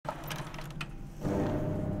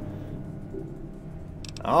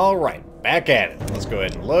Alright, back at it. Let's go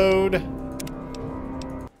ahead and load.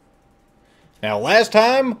 Now, last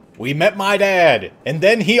time, we met my dad, and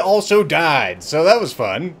then he also died, so that was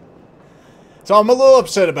fun. So I'm a little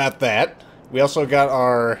upset about that. We also got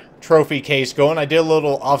our trophy case going. I did a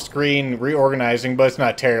little off-screen reorganizing, but it's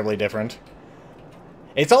not terribly different.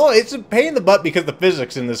 It's a pain in the butt because the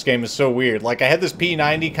physics in this game is so weird. Like, I had this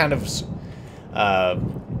P90 kind of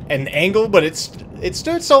an angle, but it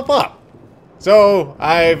stood itself up. So,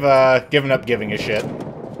 I've given up giving a shit.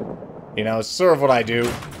 You know, it's sort of what I do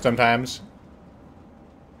sometimes.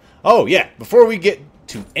 Oh, yeah, before we get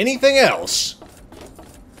to anything else,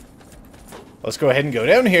 let's go ahead and go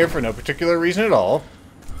down here for no particular reason at all.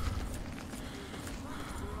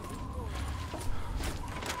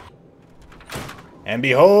 And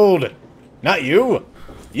behold, not you,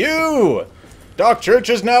 you! Doc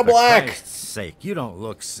Church is now black! For Christ's sake, you don't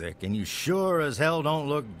look sick, and you sure as hell don't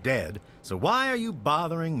look dead, so why are you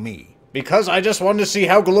bothering me? Because I just wanted to see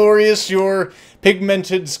how glorious your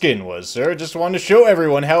pigmented skin was, sir. Just wanted to show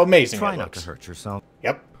everyone how amazing it looks. Try not to hurt yourself.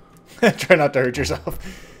 Yep. Try not to hurt yourself.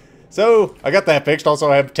 So, I got that fixed.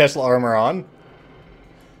 Also, I have Tesla armor on.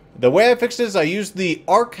 The way I fixed it is I used the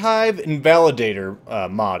Archive Invalidator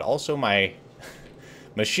mod. Also, my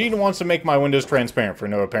machine wants to make my windows transparent for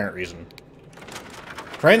no apparent reason.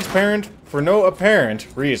 Transparent for no apparent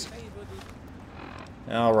reason.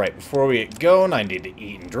 Alright, before we get going, I need to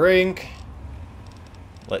eat and drink.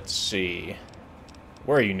 Let's see.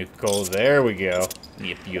 Where are you, Nuka-Cola? There we go.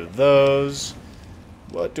 Need a few of those.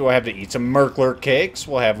 What do I have to eat? Some Merkler cakes.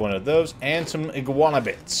 We'll have one of those. And some iguana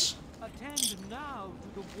bits. Attend now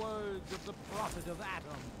to the words of the prophet of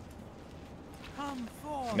Adam. Come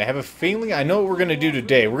forth. And I have a feeling I know what we're going to do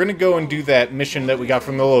today. We're going to go and do that mission that we got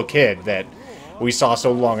from the little kid that we saw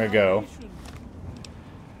so long ago.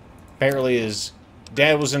 Apparently his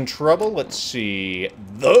dad was in trouble. Let's see.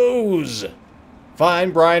 Those!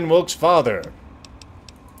 Find Brian Wilkes' father.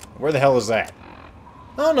 Where the hell is that?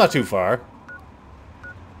 Oh, not too far.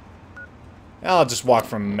 I'll just walk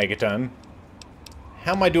from Megaton.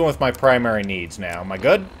 How am I doing with my primary needs now? Am I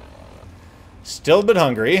good? Still a bit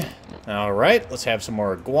hungry. Alright, let's have some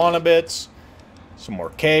more iguana bits. Some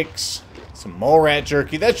more cakes. Some mole rat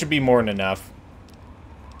jerky. That should be more than enough.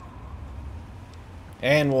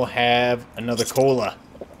 And we'll have another cola.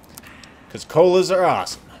 Because colas are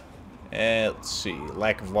awesome. Let's see.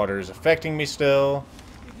 Lack of water is affecting me still.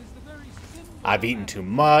 I've eaten too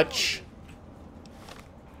much.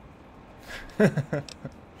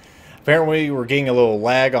 Apparently we're getting a little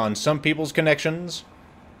lag on some people's connections.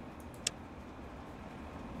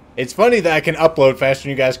 It's funny that I can upload faster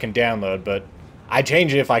than you guys can download, but I'd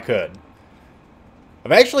change it if I could.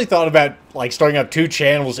 I've actually thought about like starting up 2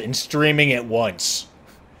 channels and streaming at once.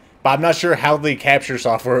 But I'm not sure how the capture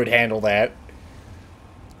software would handle that.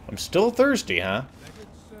 I'm still thirsty, huh?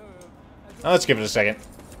 Oh, let's give it a second.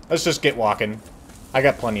 Let's just get walking. I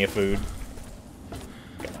got plenty of food.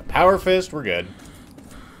 Got my power fist. We're good.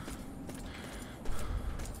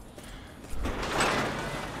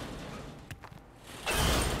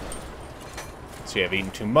 See, I've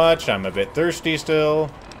eaten too much. I'm a bit thirsty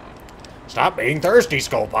still. Stop being thirsty,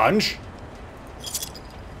 SkullPunch.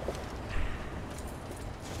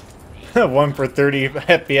 One for 30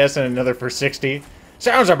 FPS and another for 60.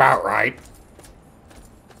 Sounds about right.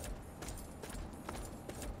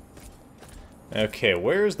 Okay,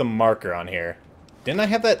 where's the marker on here? Didn't I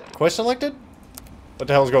have that quest selected? What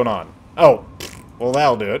the hell's going on? Oh, well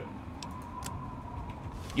that'll do it.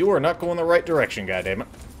 You are not going the right direction, goddammit.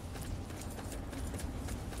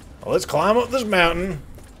 Well, let's climb up this mountain.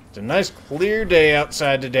 It's a nice clear day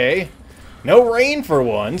outside today. No rain for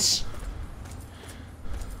once.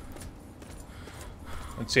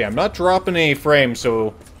 Let's see, I'm not dropping any frames,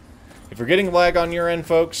 so if you're getting lag on your end,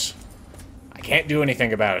 folks, I can't do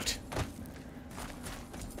anything about it.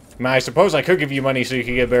 I mean, I suppose I could give you money so you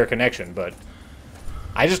could get a better connection, but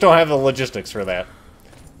I just don't have the logistics for that.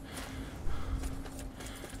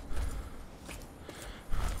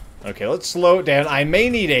 Okay, let's slow it down. I may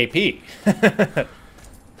need AP.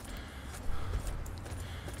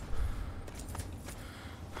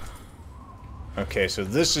 Okay, so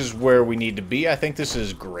this is where we need to be. I think this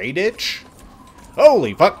is Great Itch.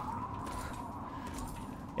 Holy fuck!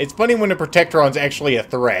 It's funny when a Protectron's actually a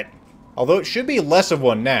threat. Although it should be less of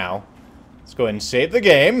one now. Let's go ahead and save the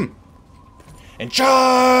game. And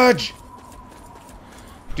charge!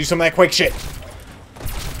 Do some of that quake shit.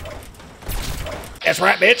 That's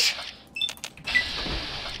right, bitch!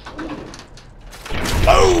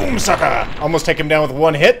 Boom, sucker! Almost take him down with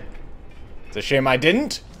one hit. It's a shame I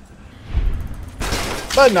didn't.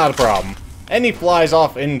 But not a problem. And he flies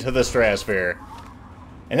off into the stratosphere.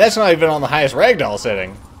 And that's not even on the highest ragdoll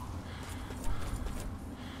setting.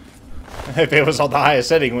 If it was on the highest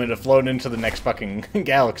setting, we would have flown into the next fucking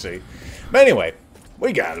galaxy. But anyway,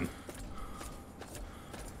 we got him.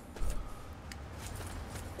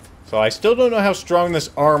 So I still don't know how strong this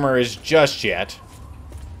armor is just yet.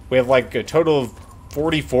 We have like a total of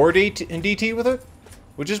 44 in DT with it,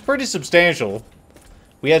 which is pretty substantial.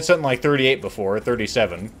 We had something like 38 before,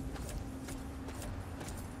 37.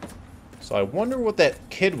 So I wonder what that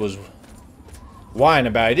kid was whining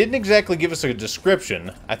about. He didn't exactly give us a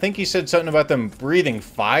description. I think he said something about them breathing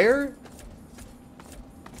fire?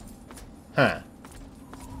 Huh.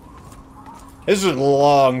 This was a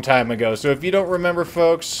long time ago, so if you don't remember,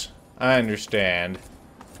 folks, I understand.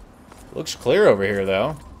 Looks clear over here,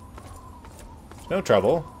 though. There's no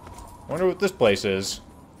trouble. Wonder what this place is.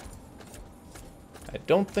 I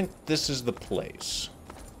don't think this is the place.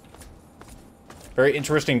 Very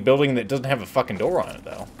interesting building that doesn't have a fucking door on it,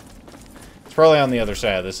 though. It's probably on the other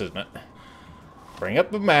side of this, isn't it? Bring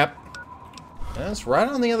up the map. That's right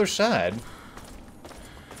on the other side.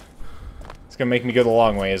 It's gonna make me go the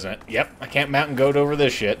long way, isn't it? Yep, I can't mountain goat over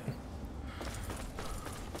this shit.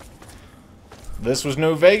 If this was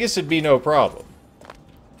New Vegas, it'd be no problem.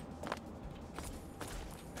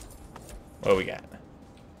 What do we got?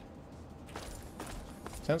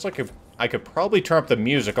 Sounds like I could probably turn up the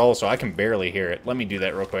music also. I can barely hear it. Let me do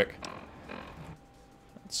that real quick.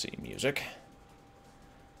 Let's see, music.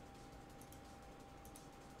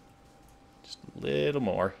 Just a little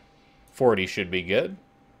more. 40 should be good.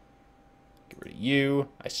 Get rid of you.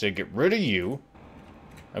 I said get rid of you.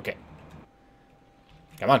 Okay.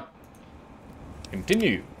 Come on.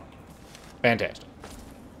 Continue. Fantastic.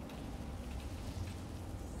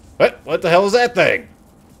 What the hell is that thing?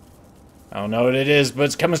 I don't know what it is, but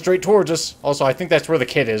it's coming straight towards us. Also, I think that's where the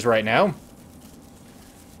kid is right now.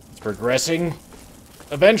 It's progressing.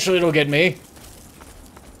 Eventually, it'll get me.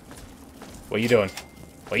 What are you doing?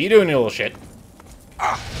 What are you doing, you little shit?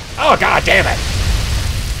 Oh, god damn it!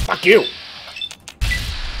 Fuck you!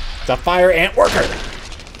 It's a fire ant worker!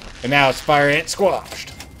 And now it's fire ant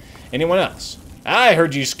squashed. Anyone else? I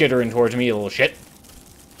heard you skittering towards me, you little shit.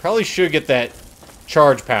 Probably should get that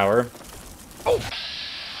charge power. Oh!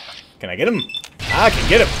 Can I get him? I can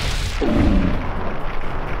get him.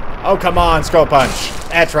 Oh, come on, SkullPunch.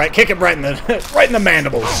 That's right. Kick him right in the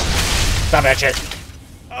mandibles. Stop that shit.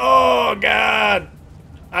 Oh, God.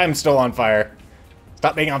 I'm still on fire.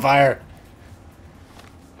 Stop being on fire.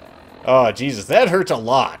 Oh, Jesus. That hurts a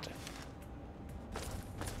lot.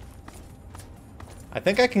 I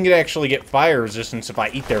think I can actually get fire resistance if I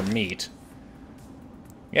eat their meat.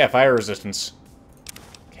 Yeah, fire resistance.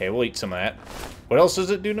 Okay, we'll eat some of that. What else does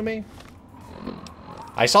it do to me?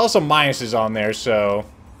 I saw some minuses on there, so...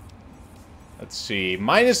 Let's see.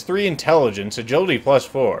 -3 intelligence, agility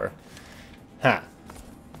 +4. Huh.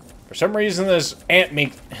 For some reason, this ant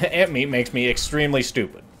meat makes me extremely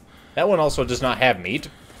stupid. That one also does not have meat.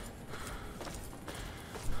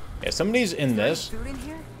 Yeah, somebody's in this. Food in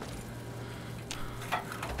here?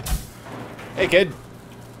 Hey, kid.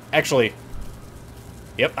 Actually...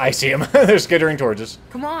 Yep, I see him. They're skittering towards us.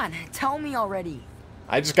 Come on, tell me already.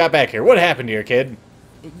 I just got back here. What happened here, kid?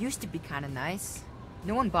 It used to be kind of nice.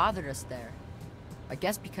 No one bothered us there. I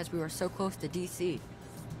guess because we were so close to DC.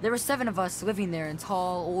 There were 7 of us living there in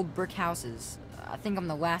tall, old brick houses. I think I'm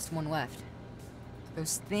the last one left.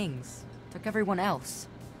 Those things took everyone else.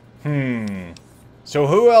 So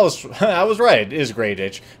who else... I was right, it is Grey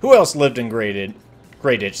Ditch. Who else lived in Grey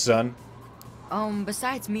Ditch, son?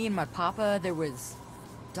 Besides me and my papa, there was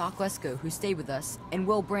Doc Lesko, who stayed with us, and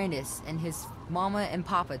Will Brandis, and his mama and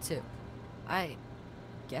papa, too. I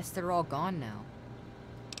guess they're all gone now.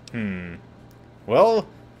 Well,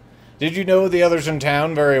 did you know the others in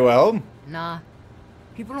town very well? Nah.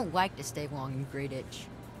 People don't like to stay long in Grey Ditch.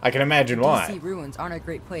 I can imagine why. DC ruins aren't a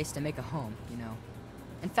great place to make a home, you know.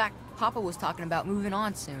 In fact, Papa was talking about moving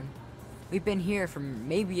on soon. We've been here for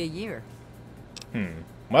maybe a year.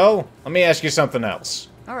 Well, let me ask you something else.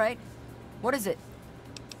 Alright. What is it?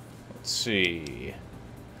 Let's see.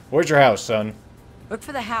 Where's your house, son? Look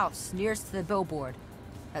for the house nearest to the billboard.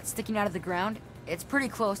 That's sticking out of the ground. It's pretty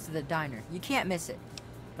close to the diner. You can't miss it.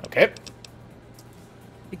 Okay.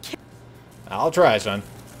 I'll try, son.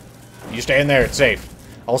 You stay in there, it's safe.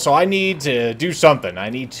 Also, I need to do something. I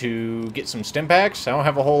need to get some stim packs. I don't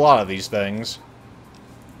have a whole lot of these things.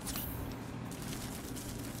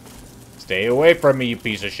 Stay away from me, you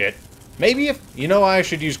piece of shit. Maybe if... You know, I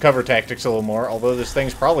should use cover tactics a little more, although this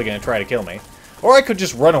thing's probably going to try to kill me. Or I could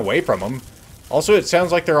just run away from them. Also, it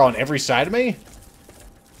sounds like they're on every side of me.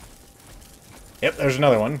 Yep, there's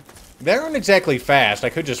another one. They aren't exactly fast. I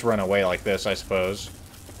could just run away like this, I suppose.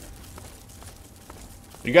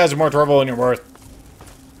 You guys are more trouble than you're worth.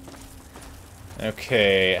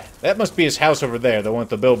 Okay. That must be his house over there, the one with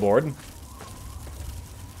the billboard.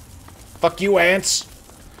 Fuck you, ants!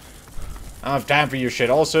 I don't have time for your shit.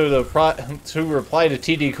 Also, to reply to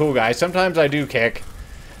TD Cool Guy, sometimes I do kick.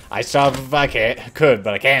 I stop if I could,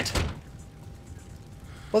 but I can't.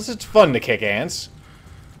 Plus, it's fun to kick ants.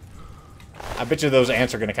 I bet you those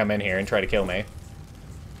ants are going to come in here and try to kill me.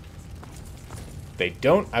 If they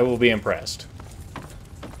don't, I will be impressed.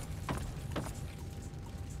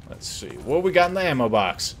 Let's see. What we got in the ammo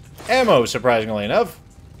box? Ammo, surprisingly enough.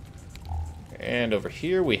 And over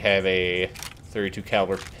here we have a 32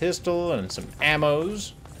 caliber pistol and some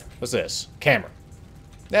ammos. What's this? Camera.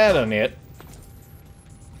 I don't need it.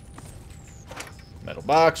 Metal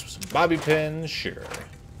box with some bobby pins. Sure.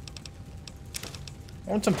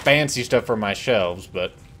 I want some fancy stuff for my shelves,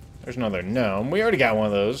 but there's another gnome. We already got one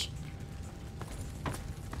of those.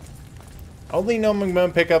 Only gnome I'm going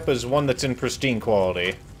to pick up is one that's in pristine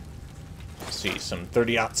quality. Let's see, some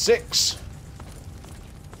 30-06.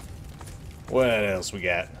 What else we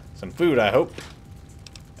got? Some food, I hope.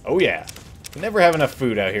 Oh yeah. We never have enough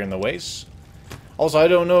food out here in the wastes. Also, I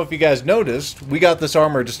don't know if you guys noticed, we got this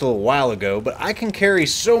armor just a little while ago, but I can carry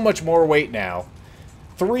so much more weight now.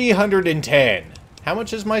 310. How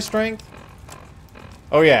much is my strength?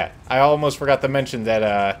 Oh yeah, I almost forgot to mention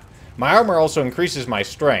that my armor also increases my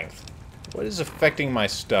strength. What is affecting my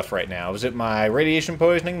stuff right now? Is it my radiation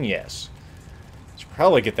poisoning? Yes. Should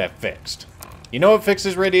probably get that fixed. You know what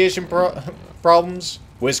fixes radiation problems?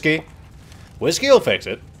 Whiskey. Whiskey will fix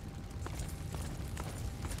it.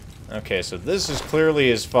 Okay, so this is clearly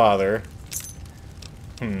his father.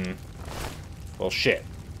 Well, shit.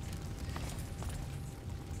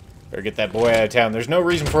 Better get that boy out of town. There's no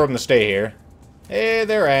reason for him to stay here. Hey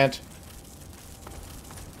there, Ant.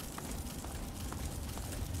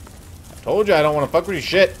 I told you I don't want to fuck with your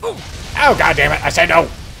shit. Ooh. Ow, goddammit, I said no!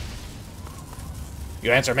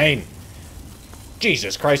 You ants are mean.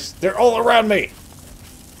 Jesus Christ, they're all around me!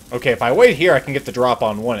 Okay, if I wait here, I can get the drop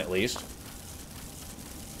on one at least.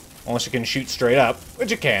 Unless you can shoot straight up,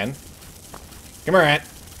 which you can. Come here, Ant.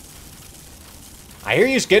 I hear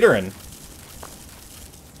you skittering.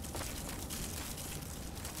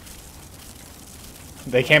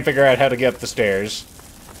 They can't figure out how to get up the stairs.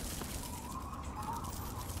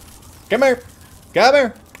 Come here. Come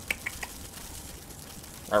here.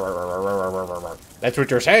 That's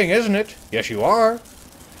what you're saying, isn't it? Yes, you are.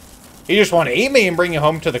 You just want to eat me and bring you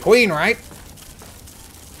home to the queen, right?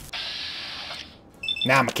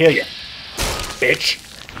 Now I'm gonna kill you, bitch.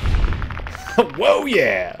 Whoa,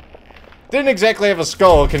 yeah. Didn't exactly have a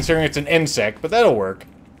skull, considering it's an insect, but that'll work.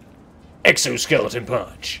 Exoskeleton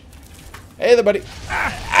punch. Hey there, buddy.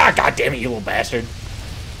 God damn it, you little bastard.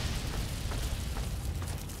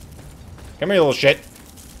 Come here, little shit.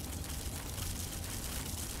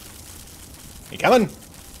 You coming?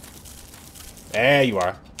 There you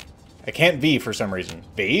are. I can't V for some reason.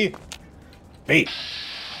 V? V.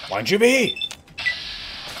 Why don't you V?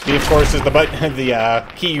 V, of course, is the button, the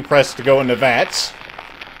key you press to go into vats.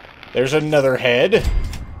 There's another head.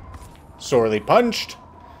 Sorely punched.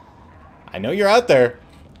 I know you're out there.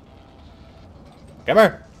 Come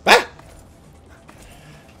here. Ah!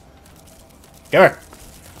 Come here.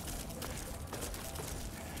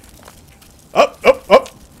 Up, up, up,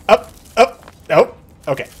 up, up. Nope.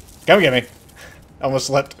 Okay. Come get me. Almost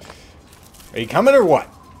slipped. Are you coming or what?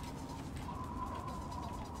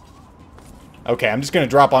 Okay, I'm just gonna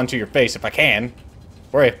drop onto your face if I can.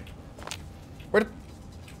 Where are you? Where?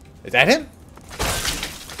 Is that him?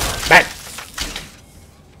 Back!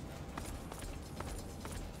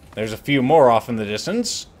 There's a few more off in the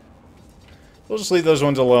distance. We'll just leave those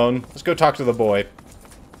ones alone. Let's go talk to the boy.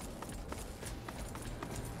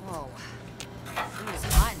 Whoa. It was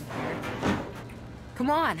hot in here.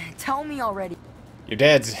 Come on, tell me already. Your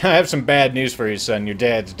dad's... I have some bad news for you, son. Your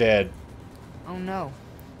dad's dead. Oh no.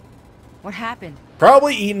 What happened?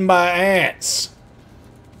 Probably eaten by ants.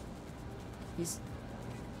 He's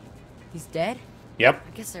dead? Yep. I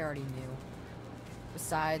guess I already knew.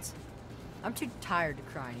 Besides, I'm too tired to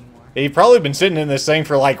cry anymore. He's probably been sitting in this thing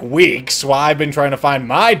for like weeks while I've been trying to find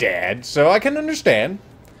my dad, so I can understand.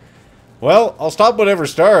 Well, I'll stop whatever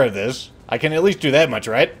started this. I can at least do that much,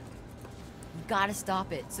 right? You gotta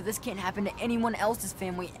stop it, so this can't happen to anyone else's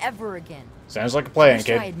family ever again. Sounds like a plan, I wish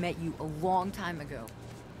kid. I had met you a long time ago.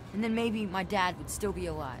 And then maybe my dad would still be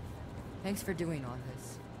alive. Thanks for doing all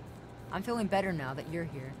this. I'm feeling better now that you're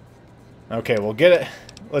here. Okay, we'll get it.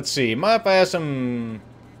 Let's see. Mind if I have some...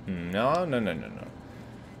 No.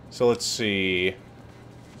 So let's see.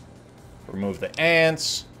 Remove the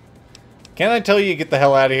ants. Can I tell you to get the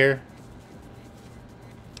hell out of here?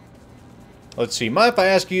 Let's see. Mind if I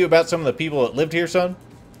ask you about some of the people that lived here, son?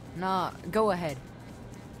 Nah, go ahead.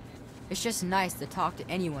 It's just nice to talk to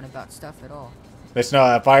anyone about stuff at all. That's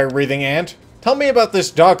not a fire-breathing ant? Tell me about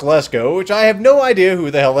this Doc Lesko, which I have no idea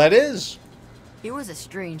who the hell that is. He was a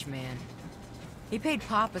strange man. He paid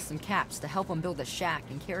Papa some caps to help him build a shack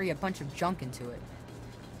and carry a bunch of junk into it.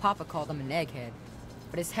 Papa called him an egghead,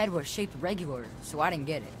 but his head was shaped regular, so I didn't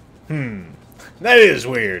get it. That is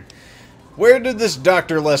weird. Where did this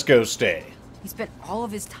Dr. Lesko stay? He spent all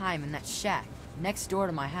of his time in that shack, next door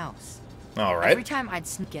to my house. Alright. Every time I'd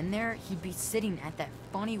sneak in there, he'd be sitting at that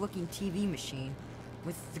funny-looking TV machine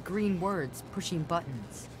with the green words pushing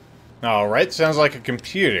buttons. Alright, sounds like a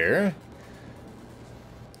computer.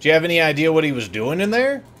 Do you have any idea what he was doing in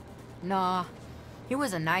there? Nah, he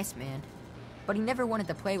was a nice man, but he never wanted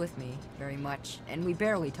to play with me very much, and we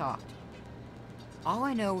barely talked. All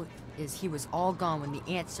I know is he was all gone when the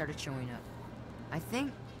ants started showing up. I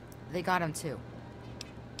think they got him too.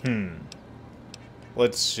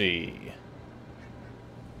 Let's see.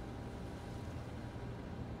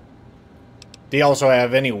 Do you also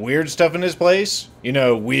have any weird stuff in his place? You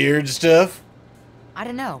know, weird stuff? I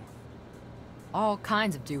don't know. All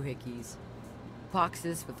kinds of doohickeys.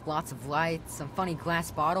 Boxes with lots of lights, some funny glass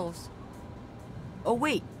bottles. Oh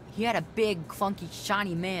wait, he had a big, clunky,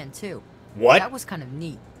 shiny man too. What? That was kind of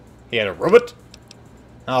neat. He had a robot?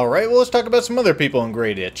 Alright, well, let's talk about some other people in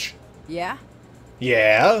Grey Ditch. Yeah?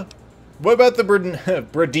 Yeah? What about the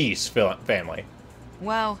Bradice family?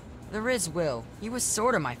 Well, there is Will. He was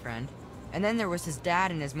sorta my friend. And then there was his dad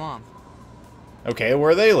and his mom. Okay,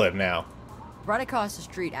 where they live now? Right across the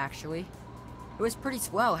street, actually. It was pretty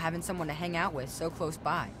swell having someone to hang out with so close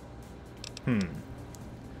by.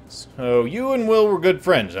 So, you and Will were good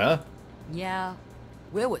friends, huh? Yeah,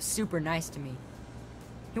 Will was super nice to me.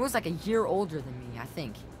 He was like a year older than me, I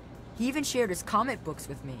think. He even shared his comic books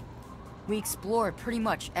with me. We explored pretty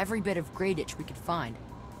much every bit of Grey Ditch we could find.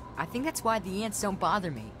 I think that's why the ants don't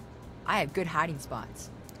bother me. I have good hiding spots.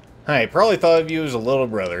 I probably thought of you as a little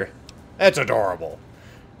brother. That's adorable.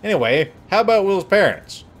 Anyway, how about Will's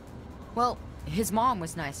parents? Well, his mom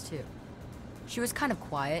was nice too. She was kind of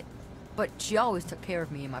quiet, but she always took care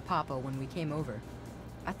of me and my papa when we came over.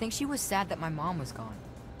 I think she was sad that my mom was gone.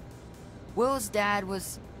 Will's dad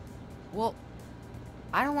was... well,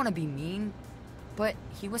 I don't want to be mean, but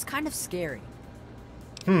he was kind of scary.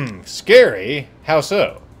 Scary? How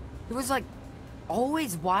so? He was like,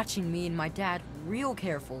 always watching me and my dad real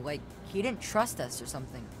careful, like he didn't trust us or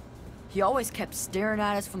something. He always kept staring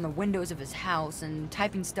at us from the windows of his house and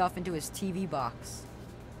typing stuff into his TV box.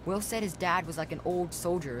 Will said his dad was like an old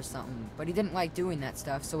soldier or something, but he didn't like doing that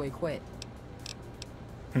stuff, so he quit.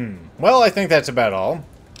 Well, I think that's about all.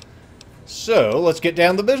 So, let's get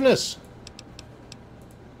down to business.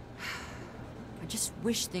 I just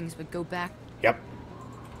wish things would go back. Yep.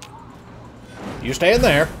 You stay in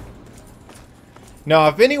there. Now,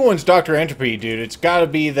 if anyone's Dr. Entropy, dude, it's gotta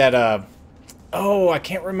be that, oh, I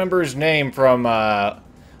can't remember his name from,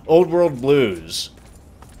 Old World Blues.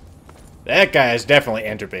 That guy is definitely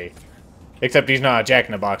Entropy. Except he's not a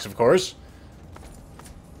jack-in-the-box, of course.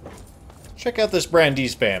 Check out this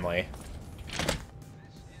Brandeis family.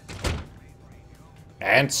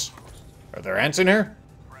 Ants? Are there ants in here?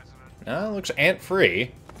 No, it looks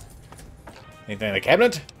ant-free. Anything in the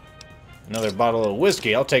cabinet? Another bottle of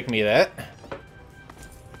whiskey. I'll take me that.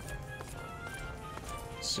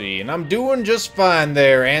 Let's see, and I'm doing just fine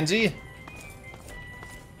there, Anzie.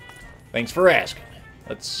 Thanks for asking.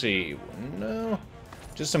 Let's see. No,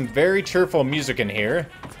 just some very cheerful music in here.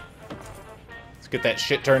 Let's get that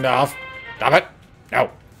shit turned off. Stop it! No.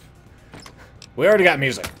 We already got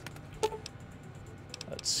music.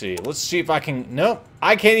 Let's see. Let's see if I can... Nope.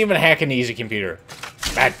 I can't even hack an easy computer.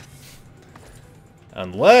 Bad.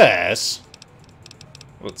 Unless...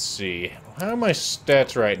 Let's see. How are my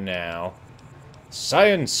stats right now?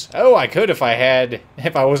 Science. Oh, I could if I had...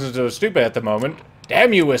 If I wasn't so stupid at the moment.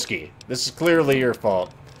 Damn you, whiskey. This is clearly your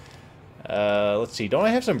fault. Let's see. Don't I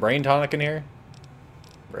have some brain tonic in here?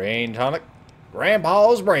 Brain tonic.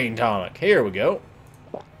 Grandpa's brain tonic. Here we go.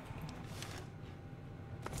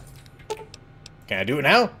 Can I do it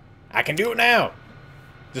now? I can do it now.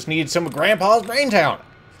 Just need some of Grandpa's brain tonic.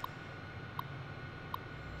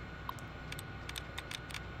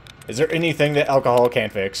 Is there anything that alcohol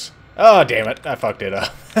can't fix? Oh, damn it. I fucked it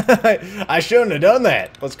up. I shouldn't have done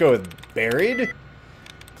that. Let's go with buried.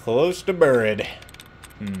 Close to buried.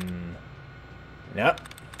 Nope.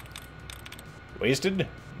 Wasted?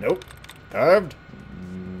 Nope. Carved?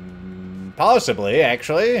 Possibly,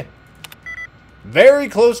 actually. Very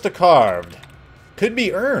close to carved. Could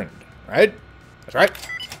be earned, right? That's right.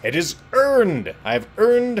 It is earned. I've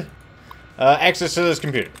earned access to this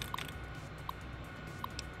computer.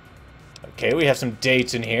 Okay, we have some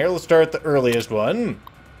dates in here. Let's start at the earliest one.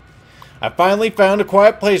 I finally found a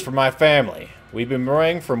quiet place for my family. We've been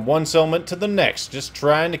running from one settlement to the next, just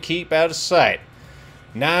trying to keep out of sight.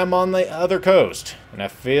 Now I'm on the other coast, and I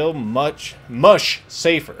feel much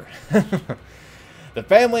safer. The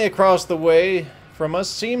family across the way from us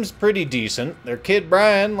seems pretty decent. Their kid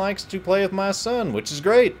Brian likes to play with my son, which is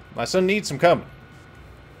great. My son needs some company.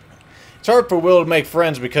 It's hard for Will to make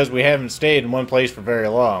friends because we haven't stayed in one place for very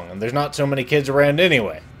long, and there's not so many kids around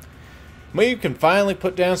anyway. We can finally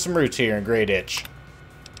put down some roots here in Great Itch.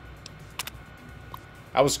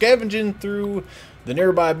 I was scavenging through the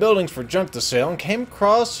nearby buildings for junk to sell and came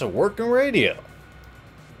across a working radio.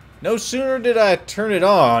 No sooner did I turn it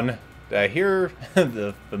on did I hear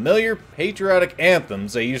the familiar patriotic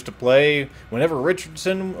anthems they used to play whenever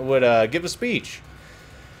Richardson would give a speech.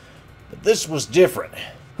 But this was different.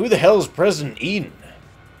 Who the hell is President Eden?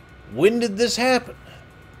 When did this happen?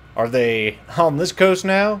 Are they on this coast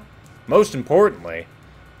now? Most importantly,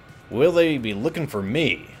 will they be looking for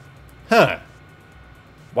me? Huh.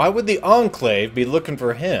 Why would the Enclave be looking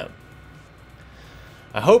for him?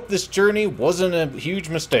 I hope this journey wasn't a huge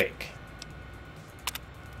mistake.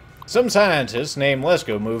 Some scientist named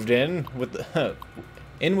Lesko moved in with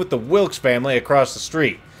the Wilkes family across the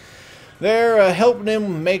street. They're helping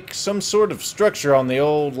him make some sort of structure on the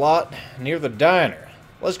old lot near the diner.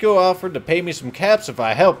 Lesko offered to pay me some caps if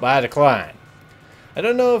I help, but I declined. I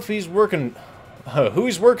don't know if he's working, who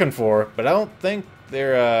he's working for, but I don't think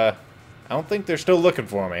they're still looking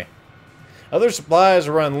for me. Other supplies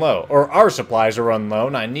are run low, or our supplies are run low,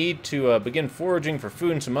 and I need to begin foraging for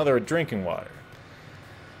food and some other drinking water.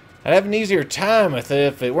 I'd have an easier time with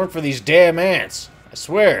it if it weren't for these damn ants. I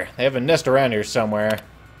swear, they have a nest around here somewhere.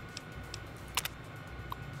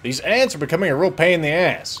 These ants are becoming a real pain in the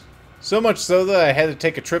ass. So much so that I had to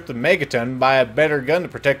take a trip to Megaton and buy a better gun to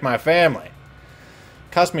protect my family.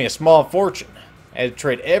 It cost me a small fortune. I had to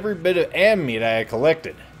trade every bit of am meat I had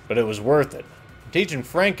collected, but it was worth it. I'm teaching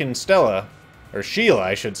Frank and Stella, or Sheila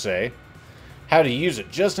I should say, how to use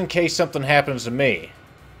it just in case something happens to me.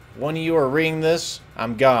 When you are reading this,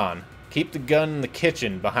 I'm gone. Keep the gun in the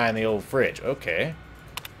kitchen behind the old fridge. Okay.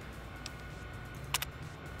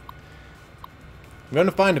 I'm going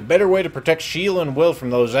to find a better way to protect Sheila and Will from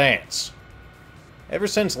those ants. Ever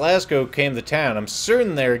since Lasco came to town, I'm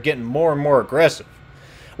certain they're getting more and more aggressive.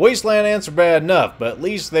 Wasteland ants are bad enough, but at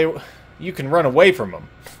least you can run away from them.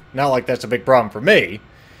 Not like that's a big problem for me.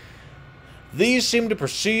 These seem to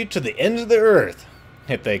proceed to the ends of the earth,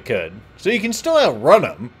 if they could. So you can still outrun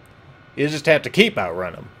them. You just have to keep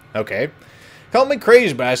outrun them. Okay. Call me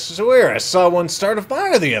crazy, but I swear I saw one start a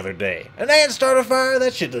fire the other day. An ant start a fire?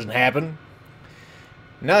 That shit doesn't happen.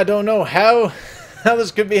 Now I don't know how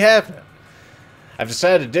this could be happening. I've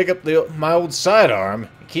decided to dig up my old sidearm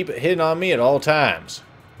and keep it hidden on me at all times.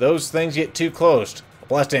 Those things get too close, I'll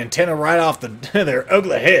blast the antenna right off their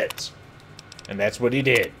ugly heads. And that's what he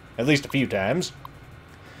did, at least a few times.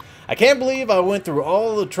 I can't believe I went through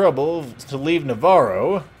all the trouble to leave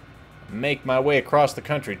Navarro and make my way across the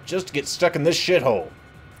country just to get stuck in this shithole.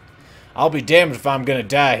 I'll be damned if I'm gonna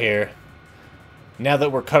die here. Now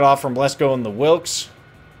that we're cut off from Lesko and the Wilkes,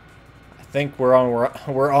 I think we're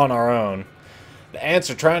on our own. The ants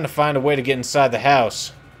are trying to find a way to get inside the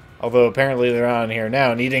house, although apparently they're on here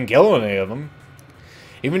now and he didn't kill any of them.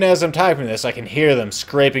 Even as I'm typing this, I can hear them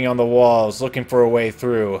scraping on the walls, looking for a way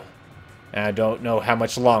through. And I don't know how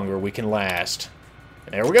much longer we can last.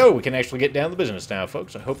 And there we go. We can actually get down to business now,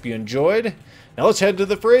 folks. I hope you enjoyed. Now let's head to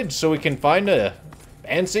the fridge so we can find a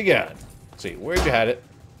fancy gun. Let's see, where'd you hide it?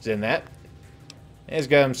 It's in that. And he's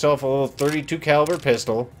got himself a little 32 caliber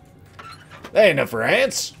pistol. That ain't enough for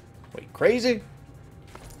ants. Wait, crazy?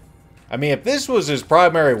 I mean, if this was his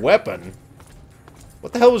primary weapon,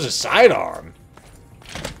 what the hell was his sidearm?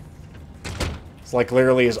 It's like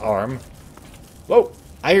literally his arm. Whoa,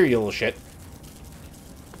 I hear you, little shit.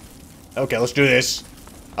 Okay, let's do this.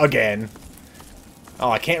 Again.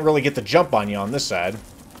 Oh, I can't really get the jump on you on this side.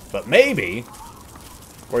 But maybe.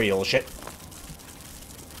 Where are you, little shit?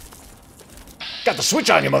 Got the switch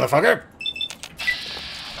on you, motherfucker!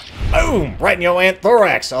 Boom! Right in your ant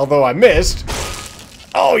thorax, although I missed.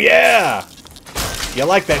 Oh, yeah! You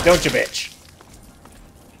like that, don't you, bitch?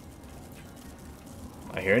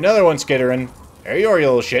 I hear another one skittering. There you are, you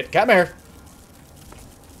little shit. Come here.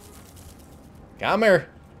 Come here.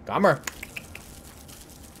 Come here.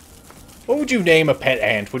 What would you name a pet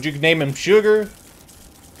ant? Would you name him Sugar?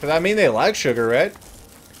 Because, I mean, they like sugar, right?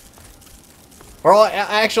 Or,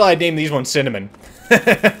 actually, I'd name these ones Cinnamon.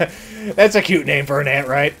 That's a cute name for an ant,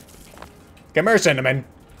 right? Come here, Cinnamon.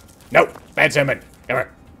 No, bad Simmon. Come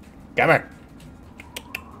here. Come here.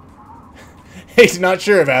 He's not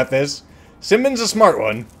sure about this. Simmon's a smart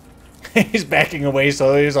one. He's backing away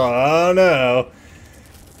slowly. He's like, oh no.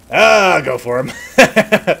 Ah, go for him.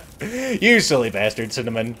 You silly bastard,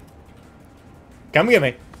 Cinnamon. Come get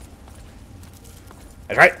me.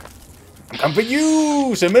 That's right. I'm coming for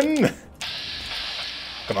you, Cinnamon.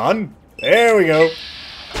 Come on. There we go.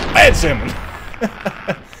 Bad Cinnamon.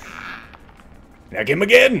 Now get him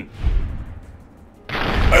again.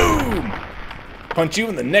 Boom. Punch you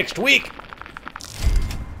in the next week.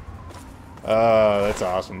 That's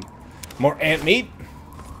awesome. More ant meat?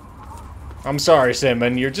 I'm sorry,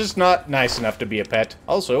 Cinnamon. You're just not nice enough to be a pet.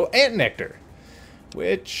 Also, ant nectar.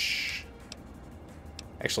 Which...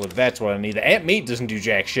 Actually, that's what I need. The ant meat doesn't do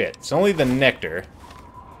jack shit. It's only the nectar.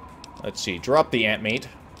 Let's see. Drop the ant meat.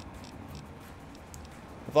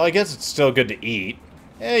 Well, I guess it's still good to eat.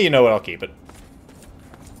 Eh, you know what? I'll keep it.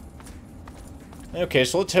 Okay,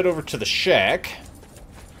 so let's head over to the shack.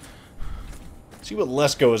 See what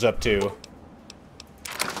Lesko is up to.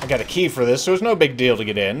 I got a key for this, so it's no big deal to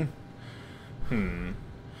get in.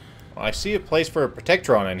 Well, I see a place for a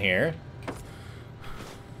Protectron in here.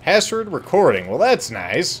 Password recording. Well, that's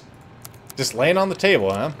nice. Just laying on the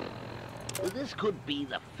table, huh? This could be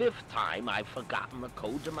the 5th time I've forgotten the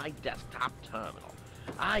code to my desktop terminal.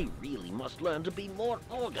 I really must learn to be more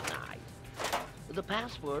organized. The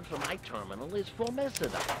password for my terminal is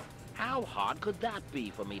Formicida. How hard could that be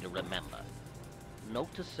for me to remember?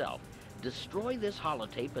 Note to self, destroy this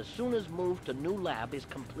holotape as soon as move to new lab is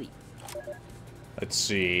complete. Let's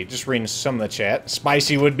see, just reading some of the chat.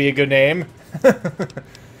 Spicy would be a good name.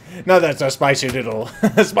 No, that's a spicy little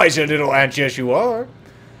ant, yes you are.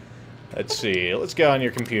 Let's see, let's go on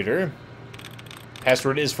your computer.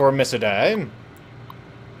 Password is Formicida.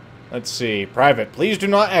 Let's see, private. Please do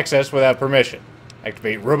not access without permission.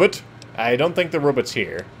 Activate robot. I don't think the robot's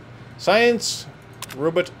here. Science.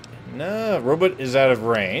 Robot. No, robot is out of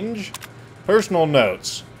range. Personal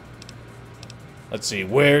notes. Let's see,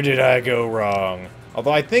 where did I go wrong?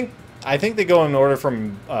 Although I think they go in order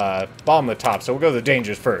from bottom to top, so we'll go to the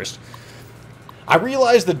dangers first. I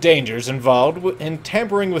realize the dangers involved in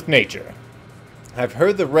tampering with nature. I've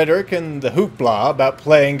heard the rhetoric and the hoopla about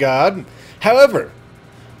playing God. However,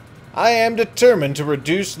 I am determined to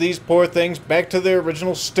reduce these poor things back to their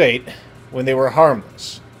original state when they were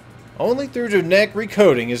harmless. Only through genetic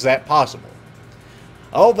recoding is that possible.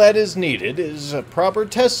 All that is needed is a proper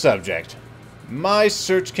test subject. My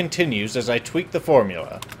search continues as I tweak the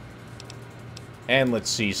formula. And let's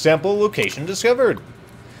see, sample location discovered.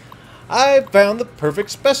 I've found the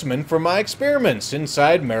perfect specimen for my experiments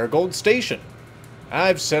inside Marigold Station.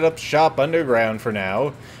 I've set up shop underground for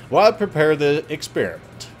now, while I prepare the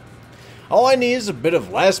experiment. All I need is a bit of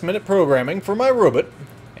last-minute programming for my robot,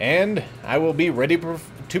 and I will be ready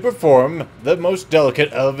to perform the most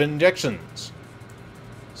delicate of injections.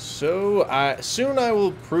 So, soon I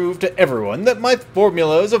will prove to everyone that my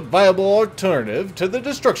formula is a viable alternative to the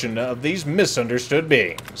destruction of these misunderstood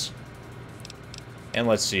beings. And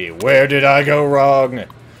let's see, where did I go wrong?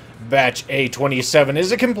 Batch A27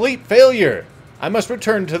 is a complete failure. I must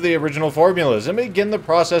return to the original formulas and begin the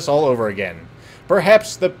process all over again.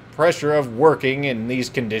 Perhaps the pressure of working in these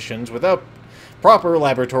conditions without proper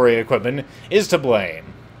laboratory equipment is to blame.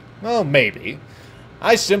 Well, maybe.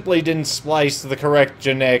 I simply didn't splice the correct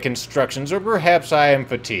genetic instructions, or perhaps I am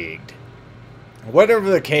fatigued. Whatever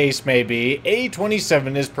the case may be,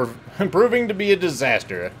 A27 is proving to be a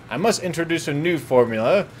disaster. I must introduce a new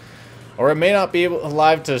formula, or I may not be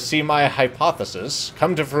alive to see my hypothesis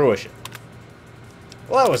come to fruition.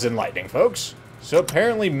 Well, that was enlightening, folks. So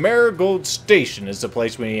apparently Marigold Station is the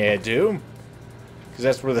place we need to head to, because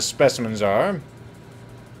that's where the specimens are.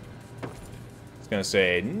 Gonna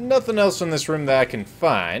say nothing else in this room that I can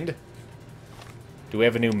find. Do we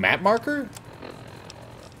have a new map marker?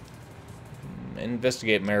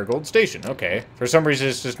 Investigate Marigold Station. Okay. For some reason,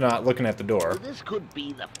 it's just not looking at the door. This could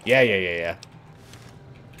be the... Yeah.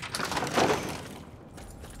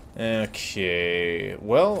 Okay.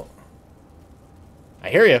 Well, I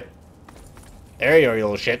hear you. There you are, you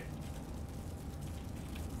little shit.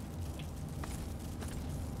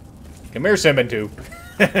 Come here, Simon, too.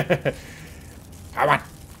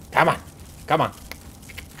 Come on.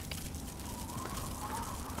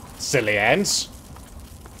 Silly ants.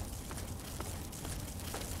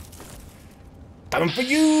 Coming for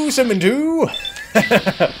you, Simon, too.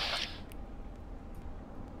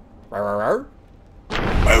 Boom!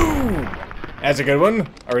 That's a good one.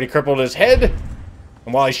 Already crippled his head.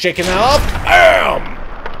 And while he's shaking that off, BAM!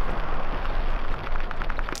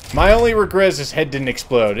 My only regret is his head didn't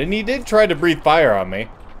explode, and he did try to breathe fire on me.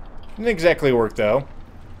 Didn't exactly work, though.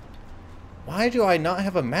 Why do I not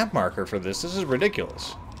have a map marker for this? This is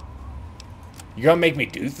ridiculous. You gonna make me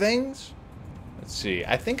do things? Let's see.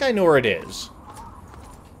 I think I know where it is.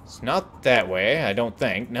 It's not that way, I don't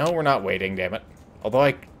think. No, we're not waiting, damn it.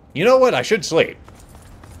 Although you know what? I should sleep.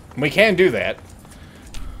 We can do that.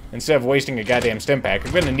 Instead of wasting a goddamn stim pack.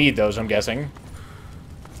 I'm gonna need those, I'm guessing.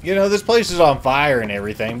 You know, this place is on fire and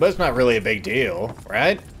everything, but it's not really a big deal,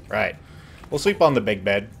 right? Right. We'll sleep on the big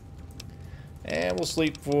bed. And we'll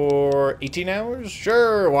sleep for 18 hours?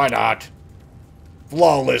 Sure, why not?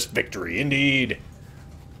 Flawless victory, indeed.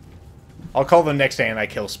 I'll call the next hand I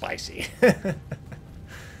kill Spicy.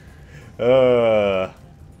 They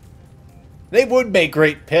would make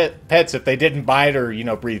great pets if they didn't bite or, you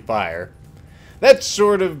know, breathe fire. That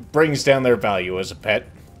sort of brings down their value as a pet.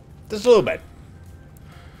 Just a little bit.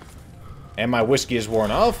 And my whiskey is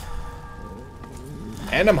worn off.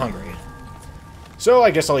 And I'm hungry. So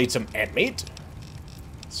I guess I'll eat some ant meat.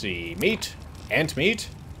 Let's see, meat, ant meat.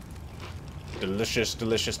 Delicious,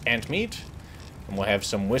 delicious ant meat. And we'll have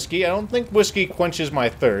some whiskey. I don't think whiskey quenches my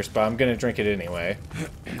thirst, but I'm gonna drink it anyway.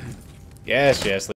 Yes, yes.